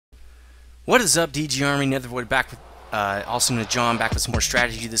What is up, DG Army? Nethervoid back with, also known as John, back with some more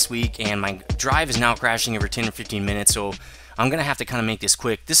strategy this week, and my drive is now crashing every 10 or 15 minutes, so I'm going to have to kind of make this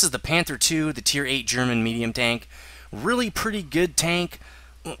quick. This is the Panther II, the Tier 8 German medium tank. Really pretty good tank.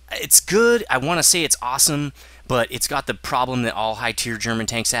 It's good. I want to say it's awesome, but it's got the problem that all high-tier German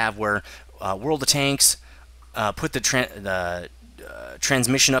tanks have, where World of Tanks put the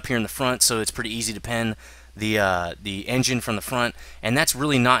transmission up here in the front, so it's pretty easy to pen the engine from the front, and that's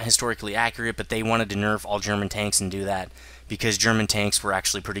really not historically accurate, but they wanted to nerf all German tanks and do that because German tanks were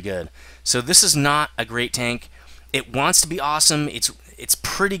actually pretty good. So this is not a great tank. It wants to be awesome. It's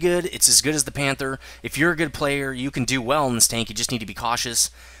pretty good. It's as good as the Panther. If you're a good player, you can do well in this tank. You just need to be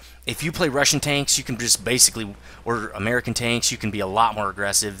cautious. If you play Russian tanks, you can just basically, or American tanks, you can be a lot more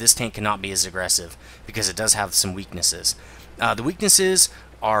aggressive. This tank cannot be as aggressive because it does have some weaknesses. The weaknesses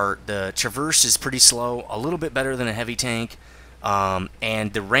are the traverse is pretty slow, a little bit better than a heavy tank,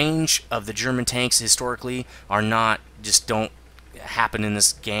 and the range of the German tanks historically just don't happen in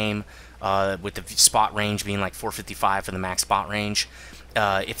this game, with the spot range being like 455 for the max spot range.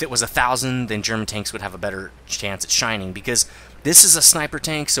 If it was 1,000, then German tanks would have a better chance at shining, because this is a sniper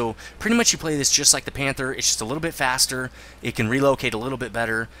tank, so pretty much you play this just like the Panther. It's just a little bit faster, it can relocate a little bit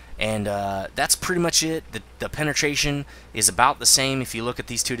better, and that's pretty much it. The penetration is about the same if you look at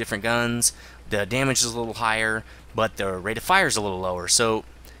these two different guns. The damage is a little higher, but the rate of fire is a little lower. So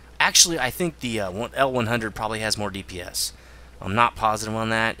actually, I think the L100 probably has more DPS. I'm not positive on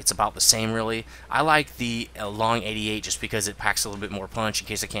that. It's about the same, really. I like the long 88 just because it packs a little bit more punch in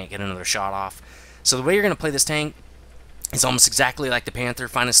case I can't get another shot off. So the way you're going to play this tank is almost exactly like the Panther.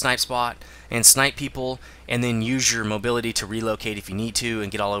 Find a snipe spot and snipe people, and then use your mobility to relocate if you need to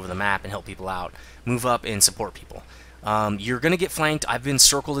and get all over the map and help people out. Move up and support people. You're going to get flanked. I've been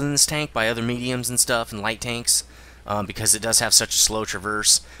circled in this tank by other mediums and stuff and light tanks because it does have such a slow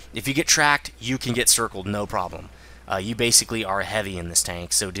traverse. If you get tracked, you can get circled, no problem. You basically are heavy in this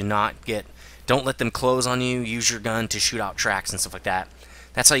tank, so don't let them close on you. Use your gun to shoot out tracks and stuff like that.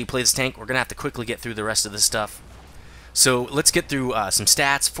 That's how you play this tank. We're going to have to quickly get through the rest of this stuff. So let's get through some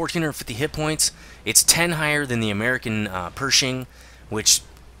stats. 1,450 hit points. It's 10 higher than the American Pershing, which,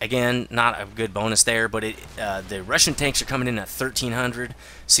 again, not a good bonus there, but the Russian tanks are coming in at 1,300,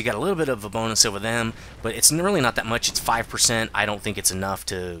 so you got a little bit of a bonus over them, but it's really not that much. It's 5%. I don't think it's enough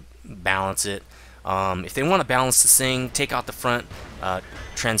to balance it. If they want to balance this thing, take out the front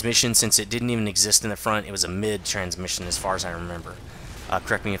transmission, since it didn't even exist in the front. It was a mid transmission as far as I remember.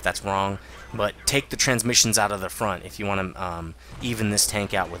 Correct me if that's wrong, but take the transmissions out of the front if you want to even this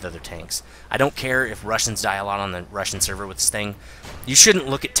tank out with other tanks. I don't care if Russians die a lot on the Russian server with this thing. You shouldn't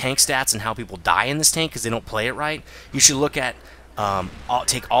look at tank stats and how people die in this tank because they don't play it right. You should look at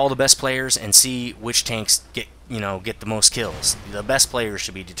take all the best players and see which tanks get the most kills. The best players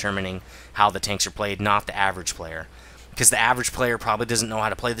should be determining how the tanks are played, not the average player, because the average player probably doesn't know how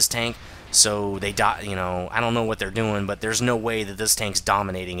to play this tank, so they die. I don't know what they're doing, but there's no way that this tank's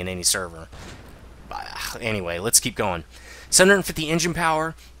dominating in any server. Anyway, let's keep going. 750 engine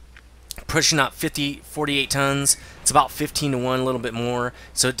power, pushing up 48 tons. It's about 15 to 1, a little bit more.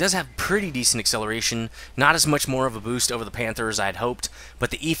 So it does have pretty decent acceleration. Not as much more of a boost over the Panther as I had hoped,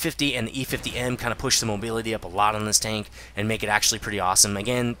 but the E50 and the E50M kind of push the mobility up a lot on this tank and make it actually pretty awesome.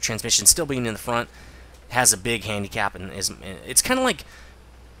 Again, transmission still being in the front has a big handicap, and it's kind of like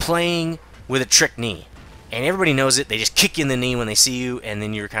playing with a trick knee. And everybody knows it. They just kick you in the knee when they see you, and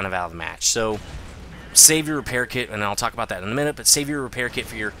then you're kind of out of the match. So save your repair kit, and I'll talk about that in a minute, but save your repair kit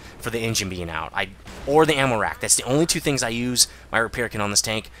for the engine being out. Or the ammo rack. That's the only two things I use my repair kit on this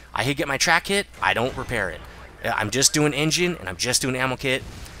tank. I get my track kit, I don't repair it. I'm just doing engine, and I'm just doing ammo kit,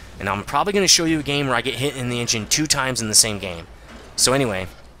 and I'm probably going to show you a game where I get hit in the engine 2 times in the same game. So anyway,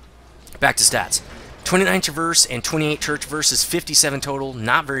 back to stats. 29 traverse and 28 traverse is 57 total.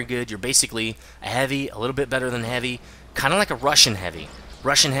 Not very good. You're basically a heavy, a little bit better than heavy, kind of like a Russian heavy.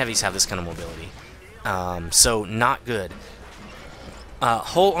 Russian heavies have this kind of mobility. So not good.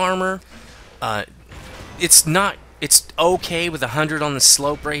 Hull armor, it's okay with 100 on the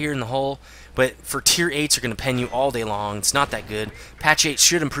slope right here in the hull, but for tier 8s are going to pen you all day long. It's not that good. Patch 8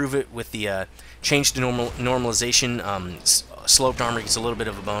 should improve it with the change to normalization. Sloped armor gets a little bit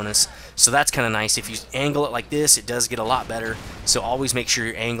of a bonus, so that's kind of nice. If you angle it like this, it does get a lot better, so always make sure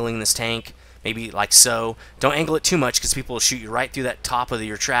you're angling this tank maybe like so. Don't angle it too much because people will shoot you right through that top of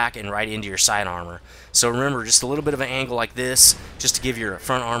your track and right into your side armor. So remember, just a little bit of an angle like this just to give your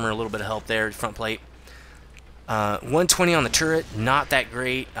front armor a little bit of help there, front plate. 120 on the turret, not that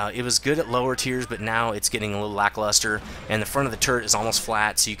great. It was good at lower tiers, but now it's getting a little lackluster, and the front of the turret is almost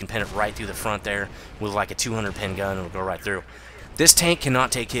flat, so you can pin it right through the front there with like a 200 pin gun, and it'll go right through. This tank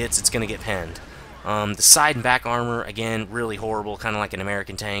cannot take hits. It's going to get penned. The side and back armor, again, really horrible, kind of like an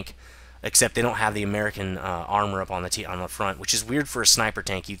American tank, except they don't have the American armor up on the front, which is weird for a sniper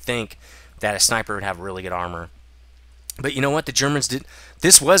tank. You'd think that a sniper would have really good armor. But you know what? The Germans did.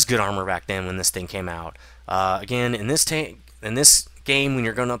 This was good armor back then when this thing came out. Again, in this game, when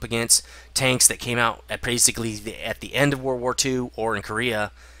you're going up against tanks that came out at basically at the end of World War II or in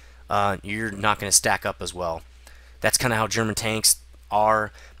Korea, you're not going to stack up as well. That's kind of how German tanks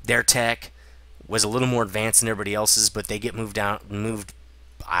are. Their tech was a little more advanced than everybody else's, but they get moved, I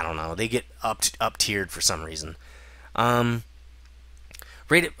don't know, they get up tiered for some reason.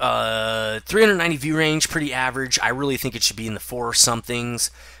 Rated 390 view range, pretty average. I really think it should be in the 4 somethings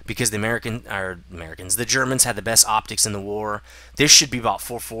because the the Germans had the best optics in the war. This should be about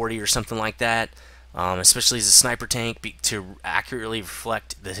 440 or something like that, especially as a sniper tank to accurately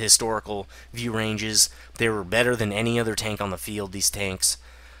reflect the historical view ranges. They were better than any other tank on the field, these tanks.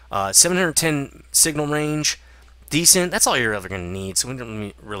 710 signal range, decent. That's all you're ever going to need, so we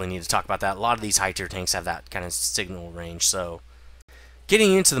don't really need to talk about that. A lot of these high-tier tanks have that kind of signal range, so...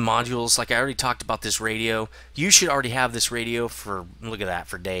 Getting into the modules, like I already talked about this radio, you should already have this radio for, look at that,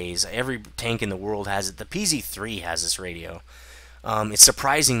 for days. Every tank in the world has it. The PZ-3 has this radio. It's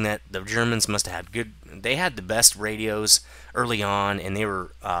surprising that the Germans must have had good, they had the best radios early on, and they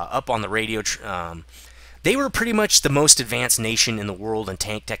were up on the radio. They were pretty much the most advanced nation in the world in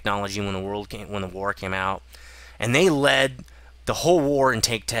tank technology when the war came out, and they led the whole war in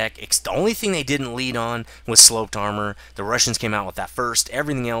tank tech. The only thing they didn't lead on was sloped armor. The Russians came out with that first.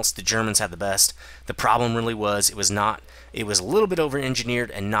 Everything else, the Germans had the best. The problem really was it was a little bit over-engineered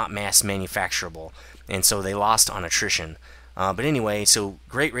and not mass manufacturable, and so they lost on attrition. But anyway, so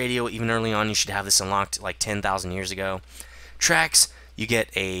great radio. Even early on, you should have this unlocked like 10,000 years ago. Tracks, you get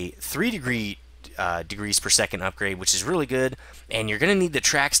a 3 degrees per second upgrade, which is really good, and you're going to need the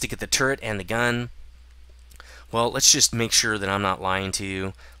tracks to get the turret and the gun. Well, let's just make sure that I'm not lying to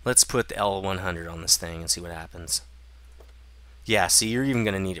you. Let's put the L100 on this thing and see what happens. Yeah, see, you're even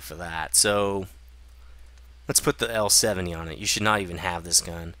going to need it for that. So, let's put the L70 on it. You should not even have this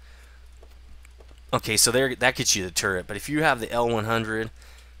gun. Okay, so that gets you the turret. But if you have the L100,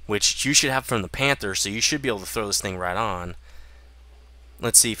 which you should have from the Panther, so you should be able to throw this thing right on.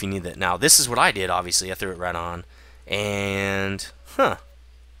 Let's see if you need that. Now, this is what I did, obviously. I threw it right on. And,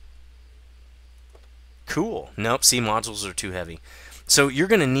 cool. Nope, see, modules are too heavy. So you're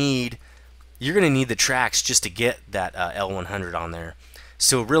gonna need the tracks just to get that L100 on there.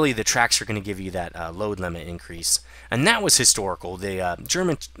 So really the tracks are gonna give you that load limit increase. And that was historical. The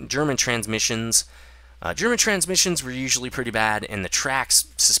German transmissions were usually pretty bad, and the tracks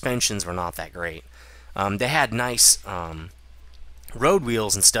suspensions were not that great. They had nice road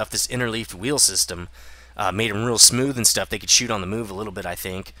wheels and stuff. This interleafed wheel system made them real smooth and stuff. They could shoot on the move a little bit, I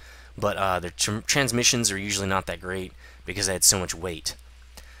think. But their transmissions are usually not that great because they had so much weight.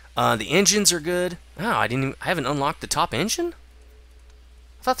 The engines are good. Oh, I haven't unlocked the top engine?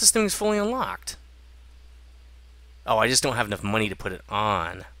 I thought this thing was fully unlocked. Oh, I just don't have enough money to put it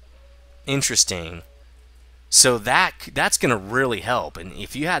on. Interesting. So that's gonna really help. And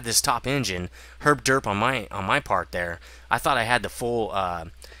if you had this top engine, herp derp on my part there, I thought I had the full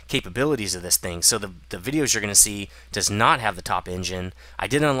capabilities of this thing. So the videos you're gonna see does not have the top engine. I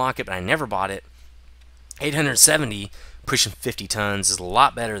did unlock it, but I never bought it. 870 pushing 50 tons is a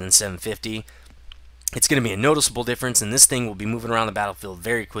lot better than 750. It's gonna be a noticeable difference, and this thing will be moving around the battlefield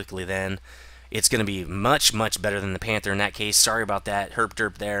very quickly. Then it's gonna be much better than the Panther in that case. Sorry about that, herp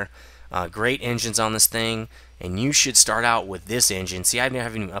derp there. Great engines on this thing, and you should start out with this engine. See, I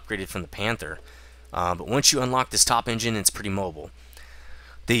haven't even upgraded from the Panther, but once you unlock this top engine, it's pretty mobile.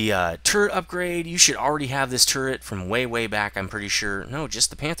 The turret upgrade, you should already have this turret from way back, I'm pretty sure. No, just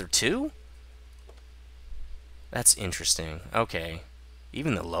the Panther II? That's interesting. Okay.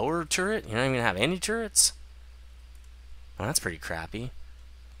 Even the lower turret? You're not even going to have any turrets? Well, that's pretty crappy.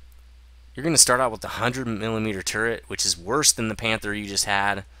 You're going to start out with the 100mm turret, which is worse than the Panther you just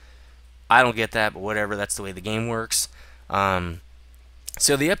had. I don't get that, but whatever. That's the way the game works.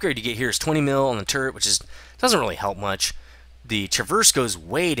 So the upgrade you get here is 20mm on the turret, which doesn't really help much. The traverse goes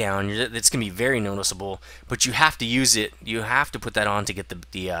way down. It's going to be very noticeable, but you have to use it. You have to put that on to get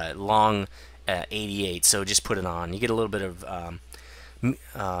the long 88. So just put it on. You get a little bit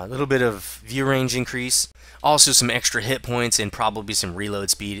of view range increase. Also some extra hit points and probably some reload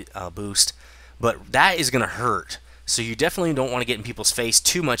speed boost. But that is going to hurt. So you definitely don't want to get in people's face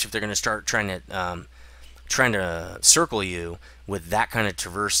too much if they're going to start trying to circle you with that kind of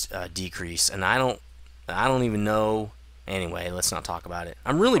traverse decrease. And I don't even know. Anyway, let's not talk about it.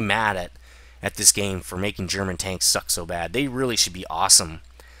 I'm really mad at this game for making German tanks suck so bad. They really should be awesome.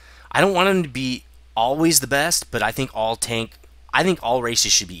 I don't want them to be always the best, but I think all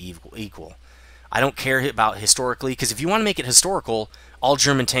races should be equal. I don't care about historically, because if you want to make it historical, all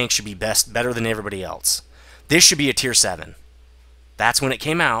German tanks should be better than everybody else. This should be a tier 7. That's when it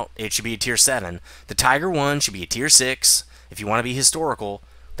came out. It should be a tier 7. The Tiger 1 should be a tier 6. If you want to be historical,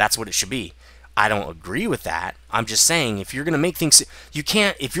 that's what it should be. I don't agree with that. I'm just saying, if you're going to make things, you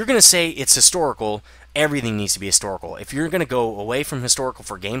can't, if you're going to say it's historical, everything needs to be historical. If you're going to go away from historical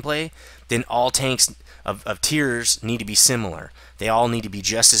for gameplay, then all tanks of tiers need to be similar. They all need to be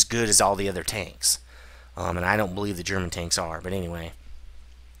just as good as all the other tanks. And I don't believe the German tanks are, but anyway.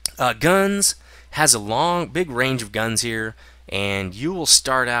 Guns has a big range of guns here, and you will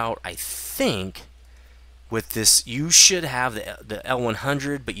start out, I think, with this. You should have the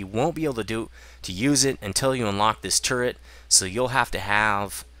L100, but you won't be able to use it until you unlock this turret. So you'll have to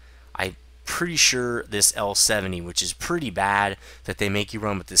have, I'm pretty sure, this L70, which is pretty bad that they make you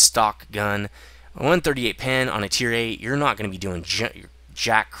run with this stock gun. 138 pen on a tier 8, you're not going to be doing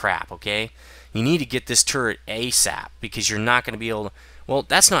jack crap, okay? You need to get this turret ASAP, because you're not going to be able to, well,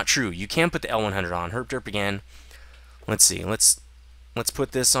 that's not true. You can put the L100 on. Herp derp again. Let's see. Let's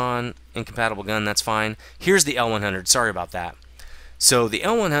put this on. Incompatible gun, that's fine. Here's the L100. Sorry about that. So the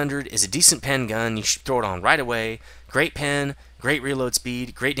L100 is a decent pen gun. You should throw it on right away. Great pen, great reload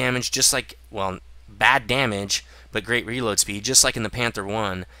speed, great damage, just like, well, bad damage, but great reload speed, just like in the Panther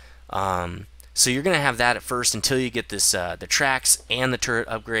 1. So you're going to have that at first until you get this the tracks and the turret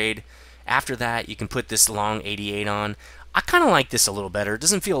upgrade. After that, you can put this long 88 on. I kind of like this a little better. It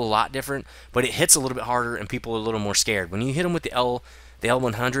doesn't feel a lot different, but it hits a little bit harder and people are a little more scared. When you hit them with the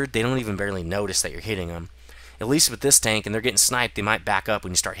L100, they don't even barely notice that you're hitting them. At least with this tank, and they're getting sniped, they might back up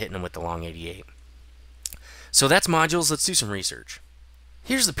when you start hitting them with the long 88. So that's modules. Let's do some research.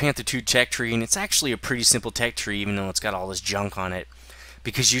 Here's the Panther II tech tree, and it's actually a pretty simple tech tree, even though it's got all this junk on it,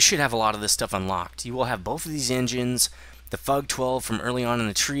 because you should have a lot of this stuff unlocked. You will have both of these engines, the FUG 12 from early on in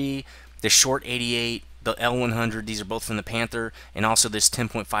the tree, the short 88, the L100, these are both from the Panther, and also this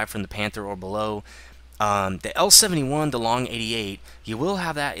 10.5 from the Panther or below. The L71, the long 88, you will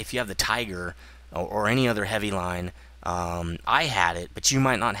have that if you have the Tiger or any other heavy line. I had it, but you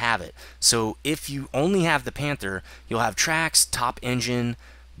might not have it. So if you only have the Panther, you'll have tracks, top engine,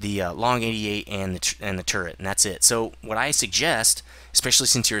 the long 88, and the turret, and that's it. So what I suggest, especially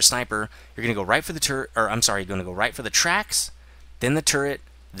since you're a sniper, you're going to go right for the turret, or I'm sorry, you're going to go right for the tracks, then the turret,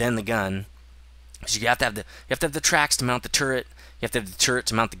 then the gun. So you have to have the tracks to mount the turret. You have to have the turret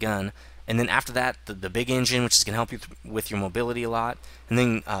to mount the gun, and then after that, the big engine, which is going to help you with your mobility a lot, and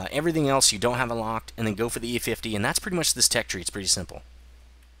then everything else you don't have unlocked, and then go for the E50, and that's pretty much this tech tree. It's pretty simple.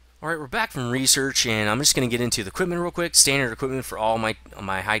 Alright, we're back from research, and I'm just going to get into the equipment real quick. Standard equipment for all my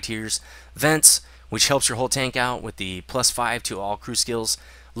high tiers. Vents, which helps your whole tank out with the +5 to all crew skills.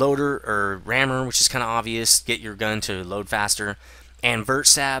 Loader, or rammer, which is kind of obvious, get your gun to load faster. And vert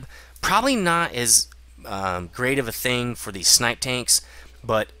stab, probably not as great of a thing for these snipe tanks,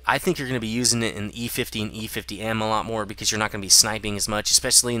 but I think you're going to be using it in the E50 and E50M a lot more, because you're not going to be sniping as much,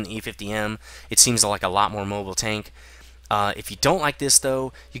 especially in the E50M. It seems like a lot more mobile tank. If you don't like this,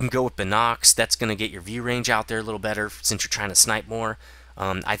 though, you can go with Binox. That's going to get your view range out there a little better since you're trying to snipe more.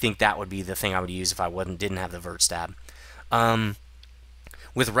 I think that would be the thing I would use if I didn't have the vert stab.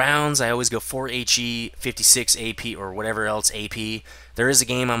 With rounds, I always go 4 HE, 56 AP, or whatever else AP. There is a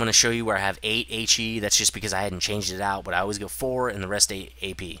game I'm going to show you where I have 8 HE. That's just because I hadn't changed it out, but I always go 4 and the rest 8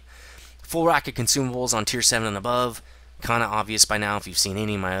 AP. Full rack of consumables on tier 7 and above. Kind of obvious by now if you've seen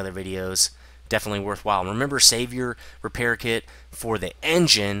any of my other videos. Definitely worthwhile. Remember, save your repair kit for the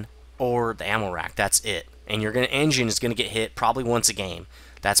engine or the ammo rack. That's it. And your engine is going to get hit probably once a game.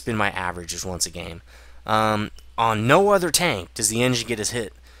 That's been my average, is once a game. On no other tank does the engine get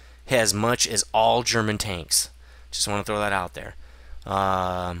hit as much as all German tanks. Just want to throw that out there.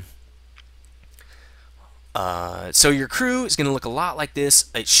 So your crew is going to look a lot like this.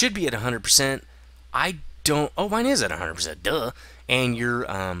 It should be at 100%. I don't... Oh, mine is at 100%. Duh. And your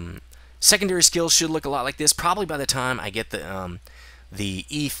secondary skills should look a lot like this. Probably by the time I get the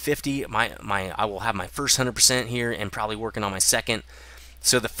E50, I will have my first 100% here and probably working on my second.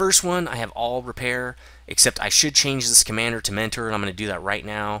 So the first one, I have all repair, except I should change this commander to mentor, and I'm going to do that right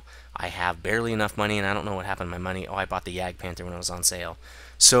now. I have barely enough money, and I don't know what happened to my money. Oh, I bought the Yag Panther when it was on sale.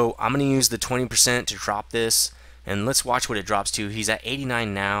 So I'm going to use the 20% to drop this, and let's watch what it drops to. He's at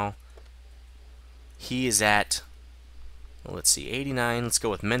 89 now. He is at, well, let's see, 89. Let's go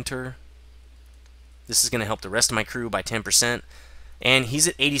with mentor. This is going to help the rest of my crew by 10%. And he's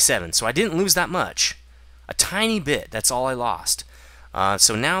at 87, so I didn't lose that much. A tiny bit, that's all I lost.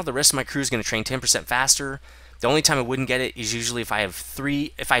 So now the rest of my crew is going to train 10% faster. The only time I wouldn't get it is usually if I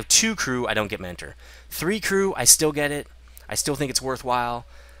have 2 crew, I don't get mentor. 3 crew, I still get it. I still think it's worthwhile.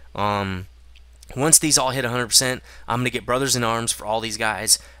 Once these all hit 100%, I'm going to get Brothers in Arms for all these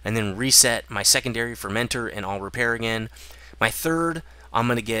guys, and then reset my secondary for Mentor, and I'll repair again. My third, I'm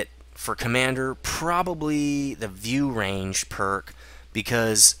going to get for Commander probably the View Range perk,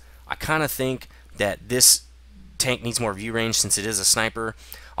 because I kind of think that this tank needs more view range since it is a sniper.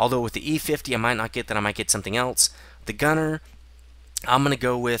 Although with the E50 I might not get that, I might get something else. The Gunner, I'm going to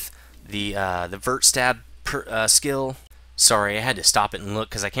go with the Vert Stab skill. Sorry, I had to stop it and look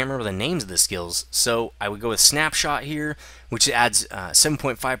because I can't remember the names of the skills. So I would go with Snapshot here, which adds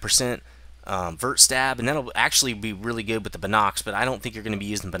 7.5% Vert Stab, and that'll actually be really good with the Binocs, but I don't think you're going to be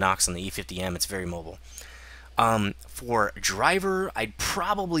using Binocs on the E50M. It's very mobile. For Driver, I'd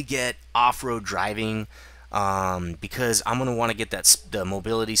probably get Off-Road Driving, because I'm going to want to get the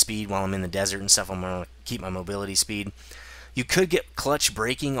mobility speed while I'm in the desert and stuff. I'm going to keep my mobility speed. You could get Clutch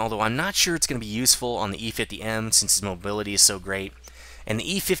Braking, although I'm not sure it's going to be useful on the E50M since its mobility is so great. And the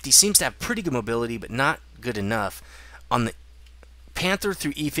E50 seems to have pretty good mobility, but not good enough. On the Panther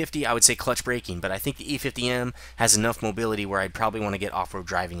through E50, I would say Clutch Braking, but I think the E50M has enough mobility where I'd probably want to get Off-Road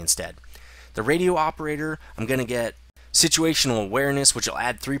Driving instead. The Radio Operator, I'm going to get Situational Awareness, which will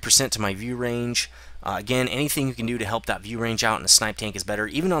add 3% to my view range. Again, anything you can do to help that view range out in a snipe tank is better.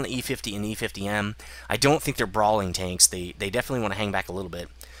 Even on the E50 and E50M, I don't think they're brawling tanks. They definitely want to hang back a little bit.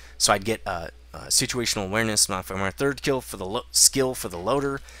 So I'd get Situational Awareness for my third skill for the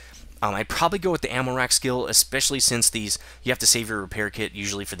loader. I'd probably go with the ammo rack skill, especially since you have to save your repair kit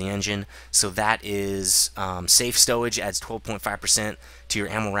usually for the engine. So that is safe stowage, adds 12.5% to your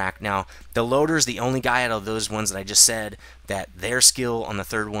ammo rack. Now, the loader is the only guy out of those ones that I just said that their skill on the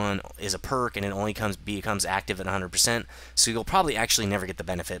third one is a perk, and it only becomes active at 100%. So you'll probably actually never get the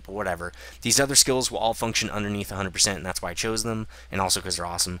benefit, but whatever. These other skills will all function underneath 100%, and that's why I chose them, and also because they're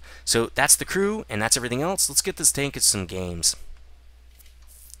awesome. So that's the crew, and that's everything else. Let's get this tank at some games.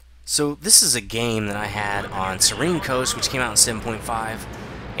 So this is a game that I had on Serene Coast, which came out in 7.5,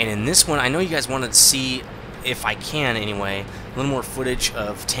 and in this one, I know you guys wanted to see, if I can anyway, a little more footage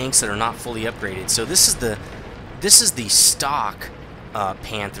of tanks that are not fully upgraded. So this is the stock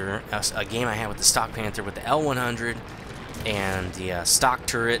Panther, a game I had with the stock Panther with the L100 and the stock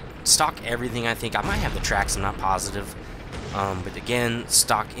turret, stock everything. I think I might have the tracks, I'm not positive, but again,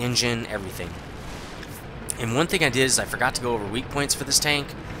 stock engine, everything. And one thing I did is I forgot to go over weak points for this tank.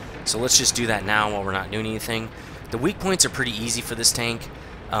 So let's just do that now while we're not doing anything. The weak points are pretty easy for this tank.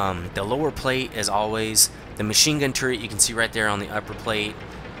 The lower plate, as always, the machine gun turret you can see right there on the upper plate,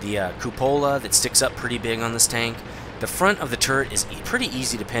 the cupola that sticks up pretty big on this tank. The front of the turret is pretty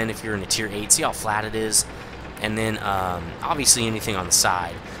easy to pin if you're in a tier 8. See how flat it is? And then obviously anything on the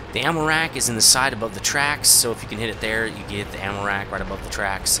side. The ammo rack is in the side above the tracks, so if you can hit it there, you get the ammo rack right above the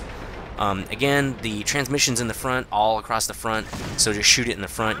tracks. Again, the transmission's in the front, all across the front, so just shoot it in the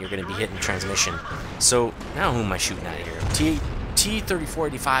front, you're going to be hitting the transmission. So, now who am I shooting at here?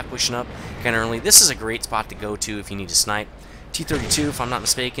 T-3485 pushing up kind of early. This is a great spot to go to if you need to snipe. T-32, if I'm not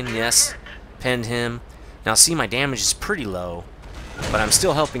mistaken, yes, pinned him. Now, see, my damage is pretty low, but I'm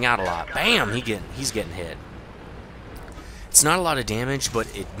still helping out a lot. Bam! He's getting hit. It's not a lot of damage, but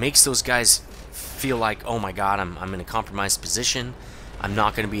it makes those guys feel like, oh my god, I'm in a compromised position. I'm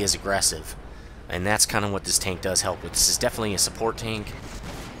not going to be as aggressive, and that's kind of what this tank does help with. This is definitely a support tank.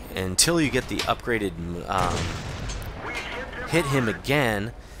 Until you get the upgraded hit him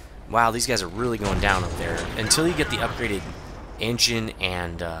again. Wow, these guys are really going down up there. Until you get the upgraded engine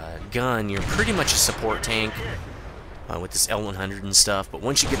and gun, you're pretty much a support tank with this L100 and stuff. But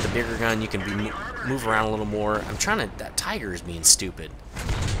once you get the bigger gun, you can move around a little more. That tiger is being stupid.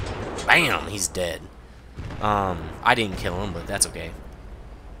 Bam, he's dead. I didn't kill him, but that's okay.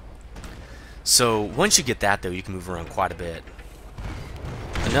 So once you get that, though, you can move around quite a bit.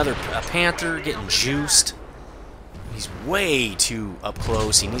 A Panther getting juiced. He's way too up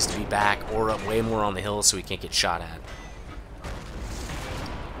close. He needs to be back or up way more on the hill so he can't get shot at.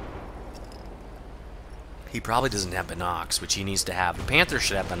 He probably doesn't have binocs, which he needs to have. The Panther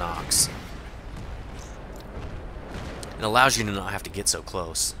should have binocs. It allows you to not have to get so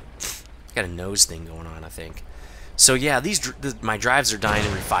close. Got a nose thing going on, I think. So yeah, my drives are dying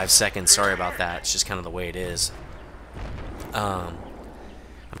every 5 seconds. Sorry about that. It's just kind of the way it is.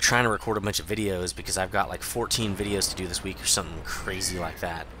 I'm trying to record a bunch of videos because I've got like 14 videos to do this week or something crazy like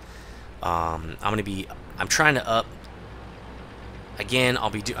that. I'm trying to up. Again, I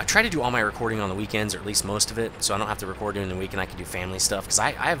try to do all my recording on the weekends, or at least most of it, so I don't have to record during the week and I can do family stuff. Because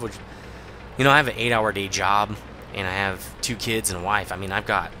I have an 8-hour day job, and I have 2 kids and a wife. I mean, I've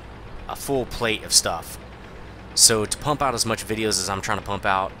got a full plate of stuff. So to pump out as much videos as I'm trying to pump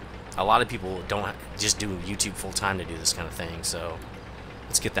out, a lot of people don't just do YouTube full time to do this kind of thing. So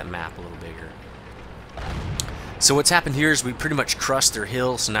let's get that map a little bigger. So what's happened here is we pretty much crushed their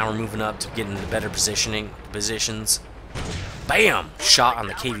hill, so now we're moving up to get into better positions. Bam! Shot on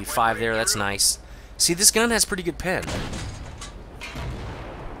the KV-5 there, that's nice. See, this gun has pretty good pen.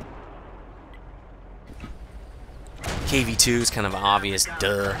 KV-2 is kind of obvious,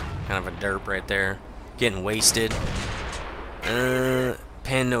 duh. Kind of a derp right there. Getting wasted. Pen,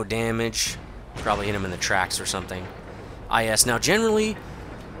 no damage. Probably hit him in the tracks or something. IS. Now, generally,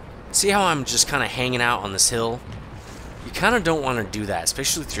 see how I'm just kind of hanging out on this hill? You kind of don't want to do that,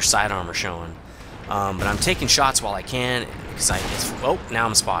 especially with your side armor showing. But I'm taking shots while I can, because oh, now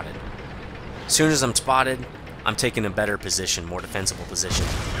I'm spotted. As soon as I'm spotted, I'm taking a better position, more defensible position.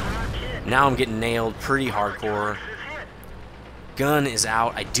 Now I'm getting nailed pretty hardcore. Gun is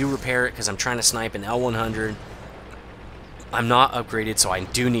out. I do repair it because I'm trying to snipe an L100. I'm not upgraded, so I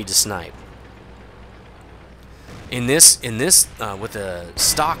do need to snipe. In this, with a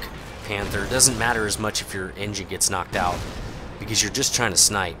stock Panther, it doesn't matter as much if your engine gets knocked out because you're just trying to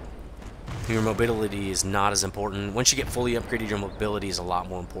snipe. Your mobility is not as important. Once you get fully upgraded, your mobility is a lot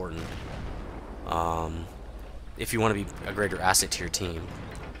more important. If you want to be a greater asset to your team.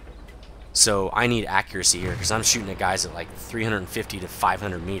 So I need accuracy here because I'm shooting at guys at like 350 to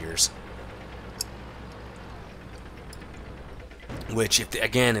 500 meters. Which, if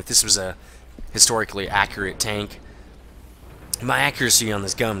this was a historically accurate tank, my accuracy on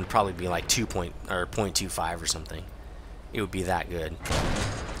this gun would probably be like 0.25 or something. It would be that good.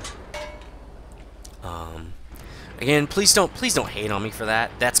 Again, please don't hate on me for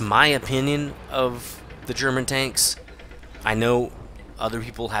that. That's my opinion of the German tanks. I know other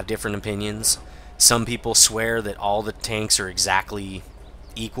people have different opinions. Some people swear that all the tanks are exactly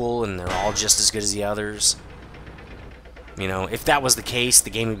equal and they're all just as good as the others. You know, if that was the case, the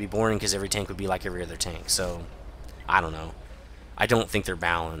game would be boring because every tank would be like every other tank. So, I don't know. I don't think they're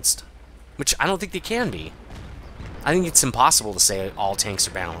balanced. Which I don't think they can be. I think it's impossible to say all tanks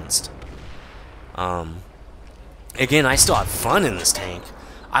are balanced. Again, I still have fun in this tank.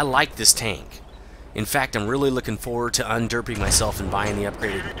 I like this tank. In fact, I'm really looking forward to underping myself and buying the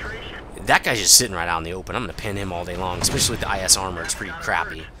upgraded. That guy's just sitting right out in the open. I'm going to pin him all day long, especially with the IS armor. It's pretty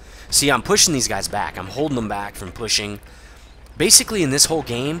crappy. See, I'm pushing these guys back. I'm holding them back from pushing. Basically, in this whole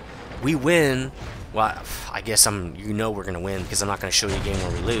game, we win. Well, I guess you know we're going to win because I'm not going to show you a game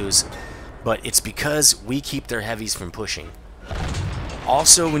where we lose. But it's because we keep their heavies from pushing.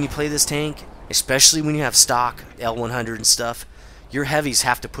 Also, when you play this tank, especially when you have stock, L100 and stuff, your heavies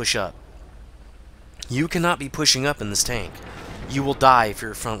have to push up. You cannot be pushing up in this tank. You will die if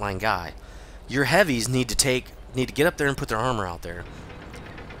you're a frontline guy. Your heavies need to get up there and put their armor out there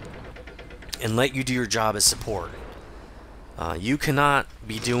and let you do your job as support. You cannot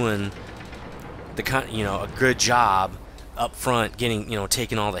be doing a good job up front,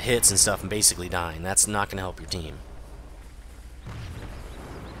 taking all the hits and stuff and basically dying. That's not going to help your team.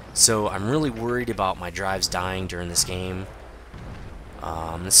 So I'm really worried about my drives dying during this game.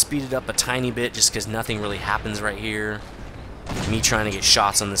 Let's speed it up a tiny bit just because nothing really happens right here. Me trying to get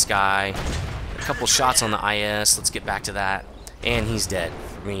shots on this guy. A couple shots on the IS. Let's get back to that. And he's dead.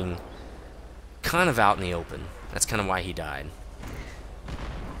 I mean, kind of out in the open. That's kind of why he died.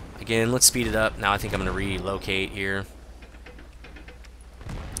 Again, let's speed it up. Now I think I'm going to relocate here.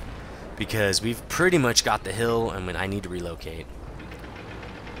 Because we've pretty much got the hill, and I need to relocate.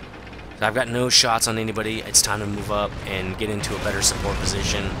 So I've got no shots on anybody. It's time to move up and get into a better support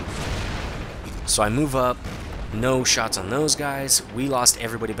position. So I move up. No shots on those guys. We lost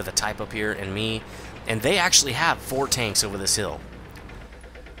everybody but the type up here and me. And they actually have 4 tanks over this hill.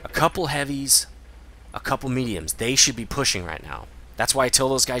 A couple heavies, a couple mediums. They should be pushing right now. That's why I tell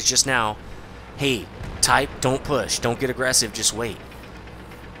those guys just now, hey, type, don't push. Don't get aggressive. Just wait.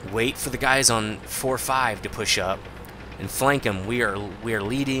 Wait for the guys on 4-5 to push up and flank them. We are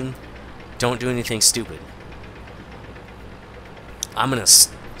leading. Don't do anything stupid. I'm gonna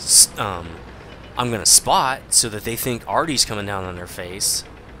spot so that they think Artie's coming down on their face,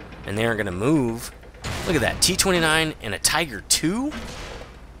 and they aren't gonna move. Look at that, T29 and a Tiger II.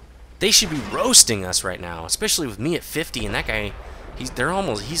 They should be roasting us right now, especially with me at 50 and that guy.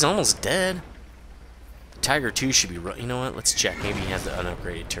 He's almost dead. Tiger II should be. You know what? Let's check. Maybe he has the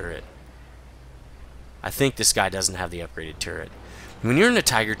unupgraded turret. I think this guy doesn't have the upgraded turret. When you're in a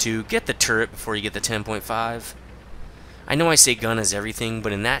Tiger II, get the turret before you get the 10.5. I know I say gun is everything,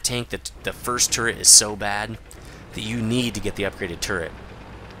 but in that tank, the first turret is so bad that you need to get the upgraded turret.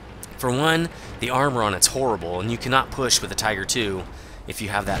 For one, the armor on it's horrible, and you cannot push with a Tiger II if you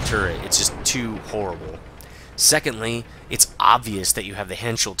have that turret. It's just too horrible. Secondly, it's obvious that you have the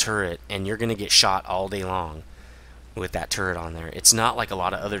Henschel turret, and you're going to get shot all day long with that turret on there. It's not like a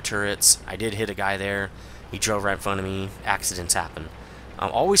lot of other turrets. I did hit a guy there. He drove right in front of me. Accidents happen.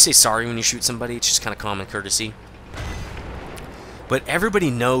 Always say sorry when you shoot somebody. It's just kind of common courtesy. But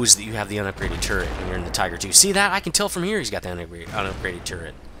everybody knows that you have the unupgraded turret when you're in the Tiger II. See that? I can tell from here he's got the unupgraded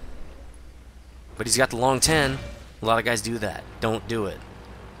turret. But he's got the long 10. A lot of guys do that. Don't do it.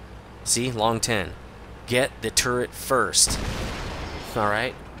 See? Long 10. Get the turret first.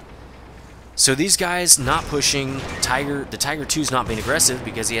 Alright? So these guys not pushing. The Tiger II's not being aggressive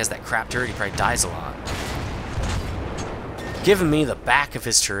because he has that crap turret. He probably dies a lot. Giving me the back of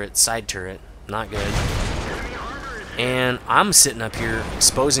his turret, side turret. Not good. And I'm sitting up here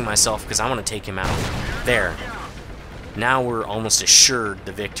exposing myself because I want to take him out. There. Now we're almost assured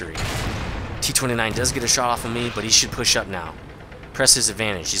the victory. T-29 does get a shot off of me, but he should push up now. Press his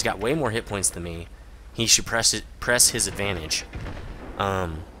advantage. He's got way more hit points than me. He should press his advantage.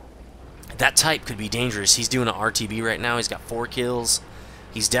 That type could be dangerous. He's doing an RTB right now. He's got 4 kills.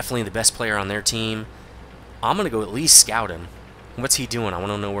 He's definitely the best player on their team. I'm going to go at least scout him. What's he doing? I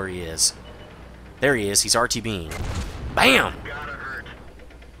want to know where he is. There he is. He's RTBing. Bam!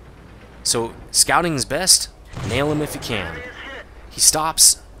 So, scouting is best. Nail him if you can. He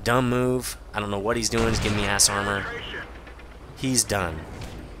stops. Dumb move. I don't know what he's doing. He's giving me ass armor. He's done.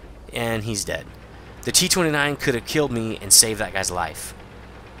 And he's dead. The T-29 could have killed me and saved that guy's life.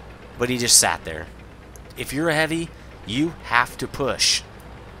 But he just sat there. If you're a heavy, you have to push.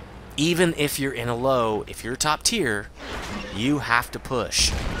 Even if you're in a low, if you're top tier, you have to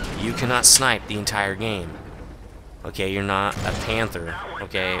push. You cannot snipe the entire game. Okay, you're not a Panther,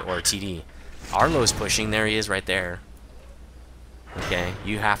 okay, or a TD. Arlo's pushing. There he is right there. Okay,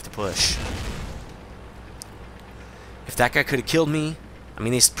 you have to push. If that guy could have killed me, I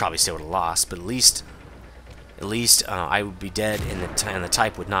mean, they probably still would have lost, but at least I would be dead, and the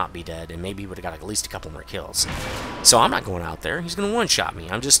type would not be dead, and maybe he would have got at least a couple more kills. So I'm not going out there. He's going to one-shot me.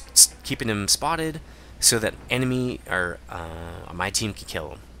 I'm just keeping him spotted so that enemy or my team can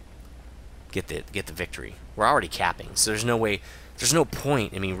kill him. Get the victory. We're already capping, so there's no way, there's no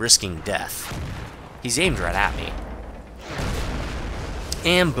point in me risking death. He's aimed right at me.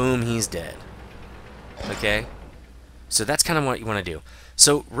 And boom, he's dead. Okay? So that's kind of what you want to do.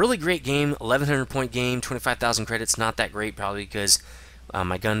 So, really great game, 1,100 point game, 25,000 credits, not that great probably because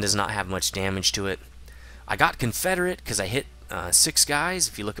my gun does not have much damage to it. I got Confederate because I hit 6 guys.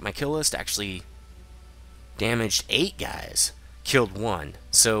 If you look at my kill list, actually damaged 8 guys, killed 1.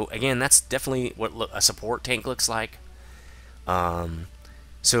 So, again, that's definitely what a support tank looks like.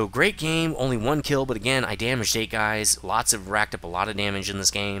 So, great game, only 1 kill, but again, I damaged 8 guys, racked up a lot of damage in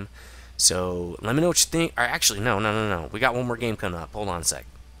this game. So, let me know what you think. Or actually, no. We got one more game coming up. Hold on a sec.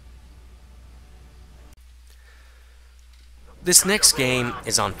 This next game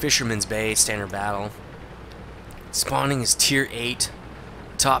is on Fisherman's Bay, Standard Battle. Spawning is Tier 8.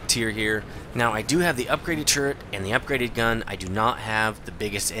 Top tier here. Now, I do have the upgraded turret and the upgraded gun. I do not have the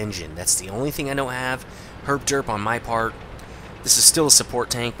biggest engine. That's the only thing I don't have. Herp derp on my part. This is still a support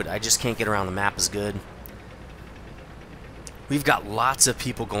tank, but I just can't get around the map as good. We've got lots of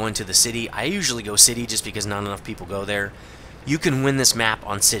people going to the city. I usually go city just because not enough people go there. You can win this map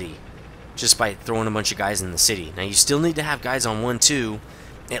on city just by throwing a bunch of guys in the city. Now, you still need to have guys on 1-2,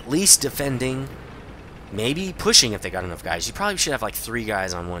 at least defending, maybe pushing if they got enough guys. You probably should have like 3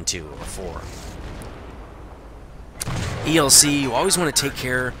 guys on 1-2 or 4. ELC, you always want to take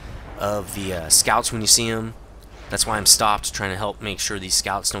care of the scouts when you see them. That's why I'm stopped, trying to help make sure these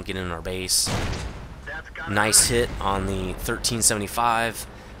scouts don't get in our base. Nice hit on the 1375.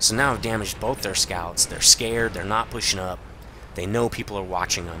 So now I've damaged both their scouts. They're scared. They're not pushing up. They know people are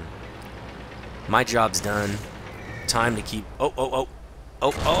watching them. My job's done. Time to keep... Oh,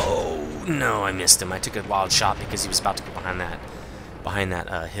 no, I missed him. I took a wild shot because he was about to go behind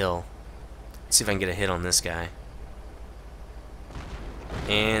that hill. Let's see if I can get a hit on this guy.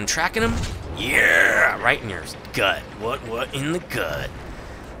 And tracking him. Yeah! Right in your gut. What in the gut?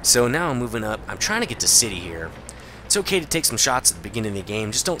 So now I'm moving up. I'm trying to get to city here. It's okay to take some shots at the beginning of the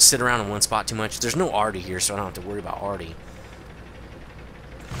game. Just don't sit around in one spot too much. There's no arty here, so I don't have to worry about arty.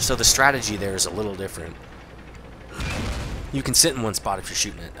 So the strategy there is a little different. You can sit in one spot if you're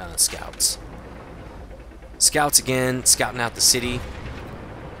shooting at scouts. Scouts again, scouting out the city.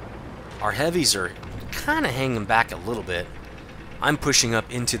 Our heavies are kind of hanging back a little bit. I'm pushing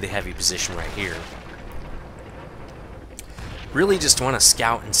up into the heavy position right here. Really just want to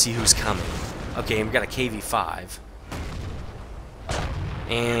scout and see who's coming. Okay, we've got a KV-5.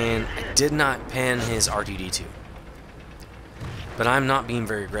 And I did not pen his R2-D2. But I'm not being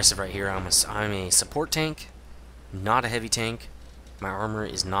very aggressive right here. I'm a support tank, not a heavy tank. My armor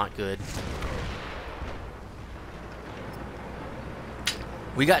is not good.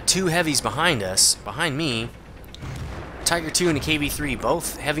 We got two heavies behind us, behind me. Tiger II and a KV3,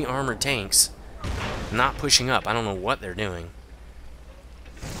 both heavy armored tanks, not pushing up. I don't know what they're doing.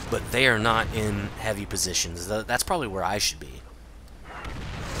 But they are not in heavy positions. That's probably where I should be.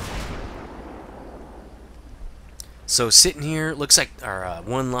 So sitting here, looks like our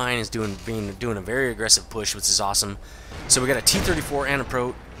one line is doing a very aggressive push, which is awesome. So we got a T-34 and a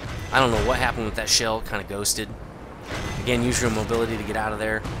Prote. I don't know what happened with that shell, kind of ghosted. Again, use your mobility to get out of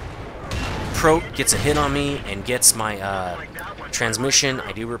there. Prote gets a hit on me and gets my transmission.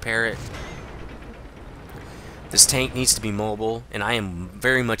 I do repair it. This tank needs to be mobile, and I am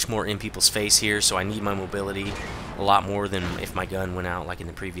very much more in people's face here, so I need my mobility a lot more than if my gun went out like in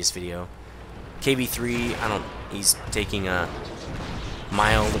the previous video. KV3, he's taking a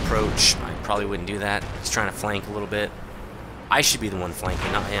mild approach. I probably wouldn't do that. He's trying to flank a little bit. I should be the one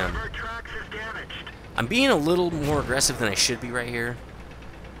flanking, not him. I'm being a little more aggressive than I should be right here.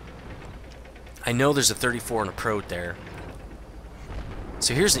 I know there's a 34 and a Prote there.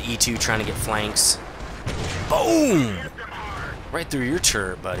 So here's the E2 trying to get flanks. Boom! Right through your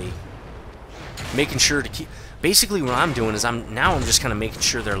turret, buddy. Making sure to keep... Basically what I'm doing is I'm just kind of making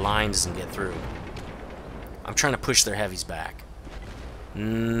sure their line doesn't get through. I'm trying to push their heavies back.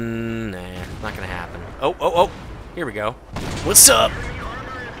 Nah, not gonna happen. Oh! Here we go. What's up?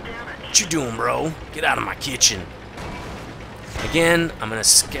 What you doing, bro? Get out of my kitchen. Again, I'm gonna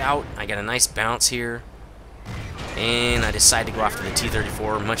scout. I got a nice bounce here. And I decide to go after the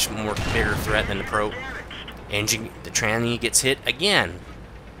T-34, much more bigger threat than the Prote. Engine, the tranny gets hit again.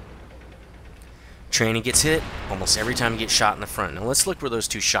 Tranny gets hit almost every time you get shot in the front. Now let's look where those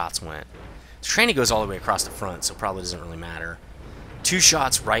two shots went. The tranny goes all the way across the front, so it probably doesn't really matter. Two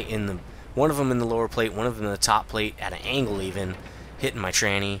shots right in the... One of them in the lower plate, one of them in the top plate, at an angle even, hitting my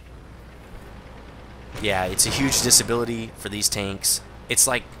tranny. Yeah, it's a huge disability for these tanks. It's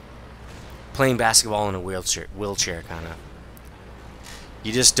like playing basketball in a wheelchair kind of.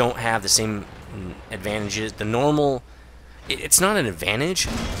 You just don't have the same advantages. The normal... It's not an advantage.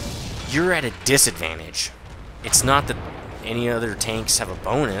 You're at a disadvantage. It's not that any other tanks have a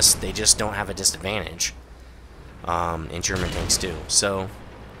bonus, they just don't have a disadvantage. And German tanks do. So,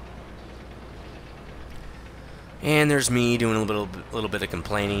 and there's me doing a little bit of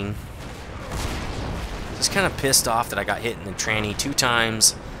complaining. Just kind of pissed off that I got hit in the tranny 2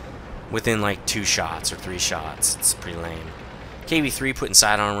 times within like 2 shots or 3 shots. It's pretty lame. KV3 putting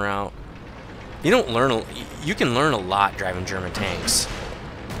side armor out. You can learn a lot driving German tanks.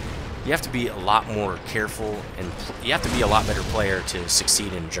 You have to be a lot more careful, and you have to be a lot better player to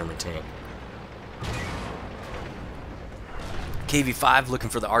succeed in a German tank. KV5 looking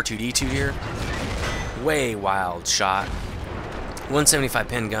for the R2-D2 here. Way wild shot. 175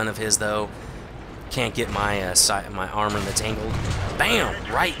 pin gun of his though. Can't get my my armor that's angled.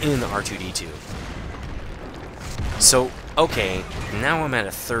 Bam! Right in the R2-D2. So, okay, now I'm at a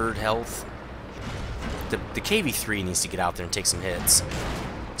 3rd health. The KV3 needs to get out there and take some hits.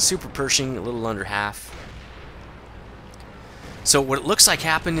 Super Pershing, a little under half. So what it looks like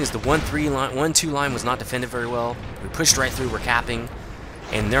happened is the 1-2 line was not defended very well. We pushed right through, we're capping,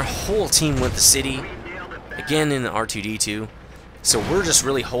 and their whole team went to city, again in the R2-D2. So we're just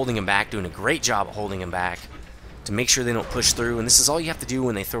really holding them back, doing a great job of holding them back to make sure they don't push through. And this is all you have to do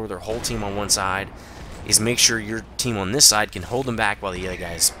when they throw their whole team on one side, is make sure your team on this side can hold them back while the other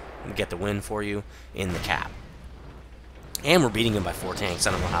guys get the win for you in the cap. And we're beating them by 4 tanks.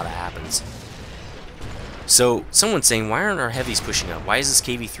 I don't know how that happens. So, someone's saying, why aren't our heavies pushing up? Why does this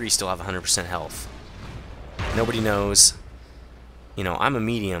KV3 still have 100% health? Nobody knows. You know, I'm a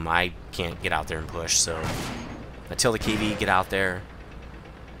medium. I can't get out there and push, so until the KV get out there,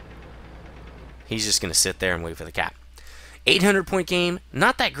 he's just going to sit there and wait for the cap. 800-point game,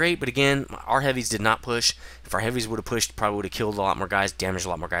 not that great, but again, our heavies did not push. If our heavies would have pushed, probably would have killed a lot more guys, damaged a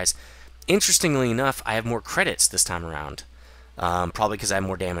lot more guys. Interestingly enough, I have more credits this time around. Probably because I have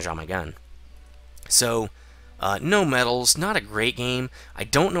more damage on my gun. So, no medals, not a great game. I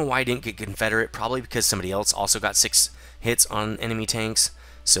don't know why I didn't get Confederate, probably because somebody else also got 6 hits on enemy tanks,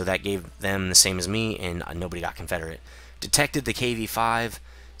 so that gave them the same as me, and nobody got Confederate. Detected the KV5,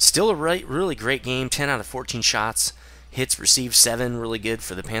 still a really great game, 10 out of 14 shots, hits received 7, really good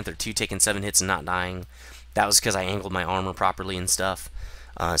for the Panther II, taking 7 hits and not dying. That was because I angled my armor properly and stuff.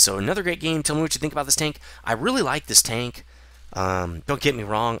 So another great game. Tell me what you think about this tank. I really like this tank. Don't get me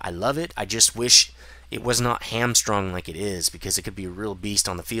wrong, I love it. I just wish it was not hamstrung like it is, because it could be a real beast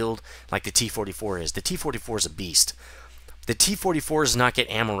on the field like the T44 is. The T44 is a beast. The T44 does not get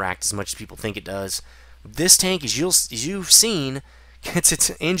ammo racked as much as people think it does. This tank, as you've seen, gets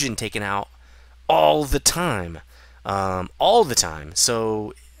its engine taken out all the time. All the time.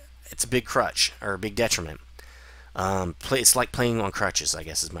 So it's a big crutch, or a big detriment. It's like playing on crutches, I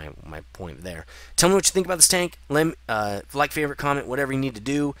guess is my point there. Tell me what you think about this tank. Like, favorite, comment, whatever you need to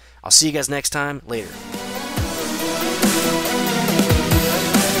do. I'll see you guys next time. Later.